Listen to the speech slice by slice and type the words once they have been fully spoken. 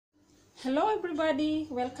Hello everybody!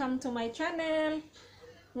 Welcome to my channel!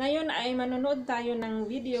 Ngayon ay manonood tayo ng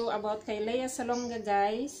video about kay Lea Salonga,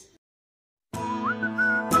 guys.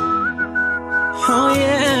 Oh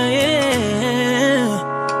yeah, yeah.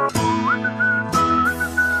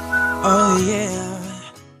 Oh yeah.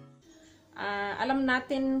 Alam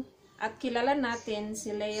natin at kilala natin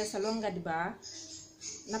si Lea Salonga, di ba?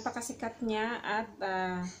 Napakasikat niya at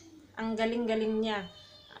ang galing-galing niya.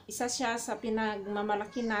 Isa siya sa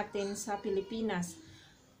pinagmamalaki natin sa Pilipinas.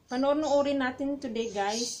 Panoorin natin today,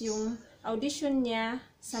 guys, yung audition niya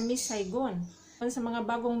sa Miss Saigon. Sa mga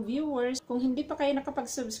bagong viewers, kung hindi pa kayo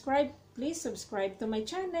nakapag-subscribe, please subscribe to my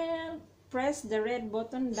channel. Press the red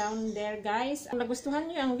button down there, guys. Kung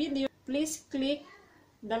nagustuhan niyo ang video, please click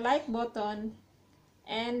the like button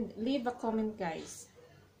and leave a comment, guys.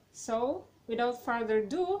 So, without further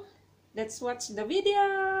ado, let's watch the video!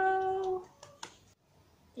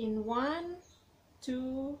 In 1,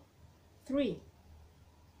 2, 3.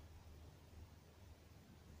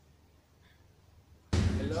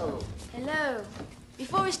 Hello. Hello.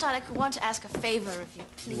 Before we start, I want to ask a favor of you,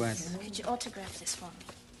 please. What? Could you autograph this for me?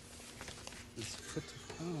 It's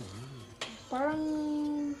wow.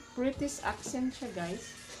 Parang British accent siya,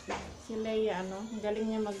 guys. Si Lea, ang galing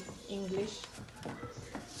niya mag-English.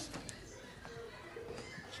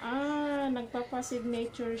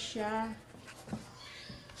 Nagpapa-signature siya.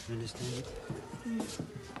 You understand it?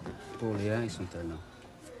 Pour Lea is talent.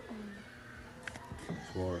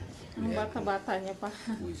 For Ang Lea, bata-bata niya pa.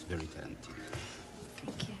 who is very talented.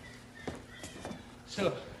 Thank you. So,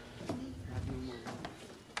 I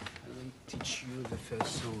will teach you the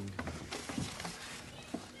first song.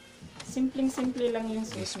 Simpleng-simple lang yung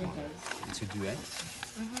This suit niya, one. guys. It's a duet.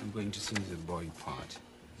 I'm going to sing the boy part.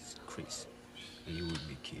 It's Chris. And you will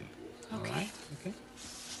be Kim. Okay. Alright? Okay?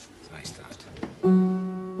 So I start.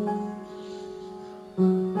 I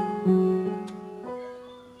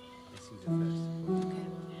sing the first. Okay.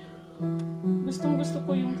 Gustong-gusto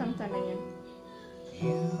ko yung kanta na yan.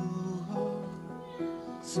 You are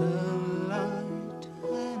sunlight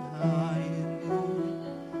and I am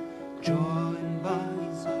joined by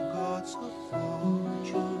the gods of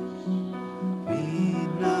fortune,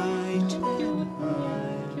 midnight and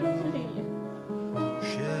high,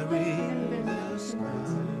 sharing the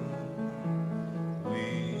sky.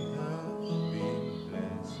 We have been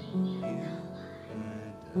blessed, you and I.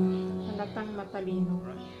 Halatang matalino.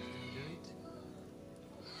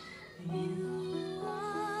 You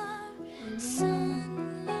are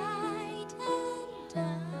sunlight and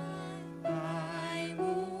I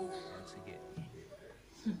moon. Once again.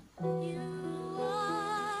 You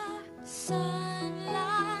are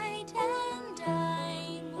sunlight and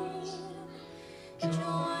I moon,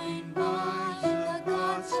 joined by the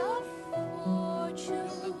gods of fortune.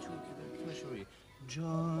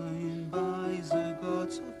 Joined by the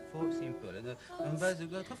gods of fortune. Simple. And by the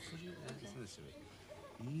gods of fortune. It's necessary.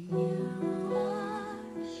 You are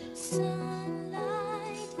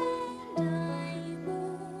sunlight and I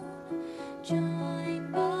moon,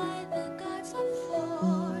 joined by the gods of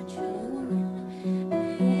fortune,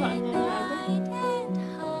 midnight and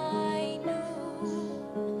high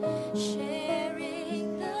noon,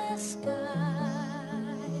 sharing the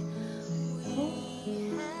sky.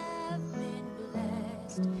 We have been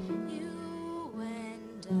blessed, you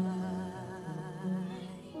and I.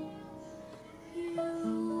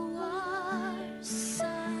 You are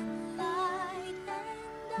sunlight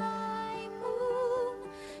and I moon,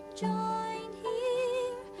 joined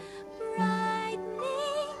here,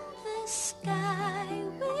 brightening the sky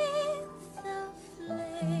with the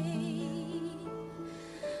flame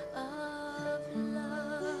of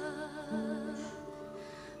love,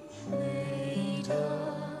 made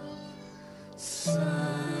of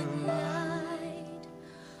sunlight,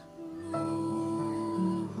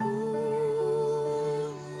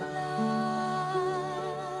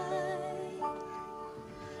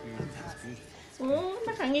 Oh,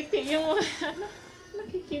 nakangiti yung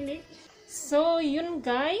nakikinig. So, yun,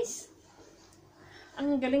 guys.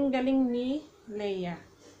 Ang galing-galing ni Lea.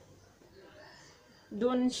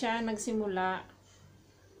 Doon siya nagsimula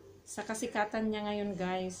sa kasikatan niya ngayon,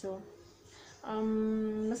 guys. So,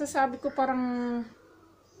 masasabi ko parang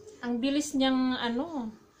ang bilis niyang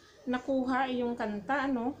nakuha yung kanta,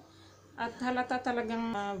 at halata talagang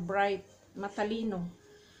bright, matalino.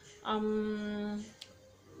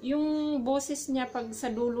 Yung boses niya pag sa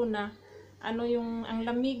dulo na, yung ang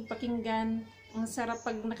lamig pakinggan, ang sarap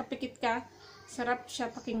pag nakapikit ka, sarap siya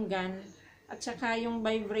pakinggan, at saka yung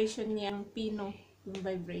vibration niya, yung pino, yung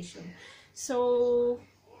vibration. So,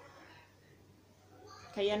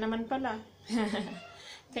 kaya naman pala,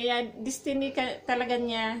 Kaya destiny talaga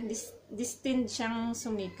niya, destined siyang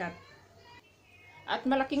sumikat. At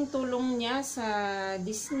malaking tulong niya sa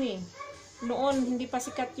Disney. Noon, hindi pa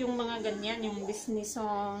sikat yung mga ganyan, yung Disney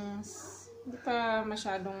songs. Hindi pa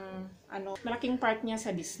masyadong, malaking part niya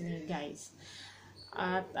sa Disney, guys.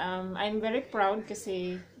 At I'm very proud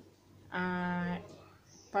kasi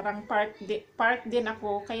parang part din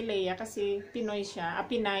ako kay Lea kasi Pinoy siya,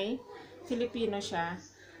 Pinay, Filipino siya.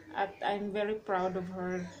 At I'm very proud of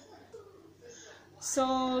her. So,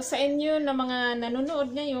 sa inyo na mga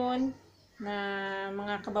nanonood ngayon, na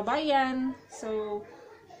mga kababayan, so,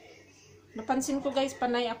 napansin ko guys,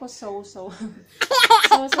 panay ako so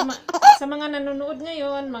sa mga nanonood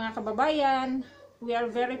ngayon, mga kababayan, we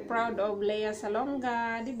are very proud of Lea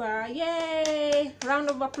Salonga, diba? Yay!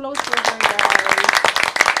 Round of applause for her, guys.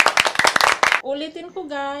 Ulitin ko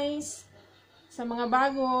guys, sa mga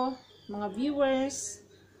bago, mga viewers,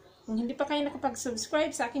 kung hindi pa kayo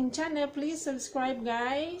nakapag-subscribe sa aking channel, please subscribe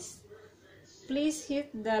guys. Please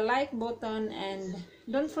hit the like button and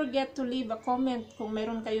don't forget to leave a comment kung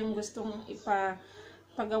meron kayong gustong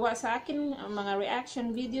ipagawa sa akin, mga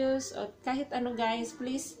reaction videos o kahit ano guys,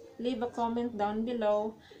 please leave a comment down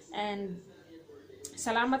below. And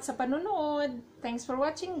salamat sa panonood. Thanks for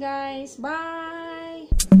watching guys. Bye!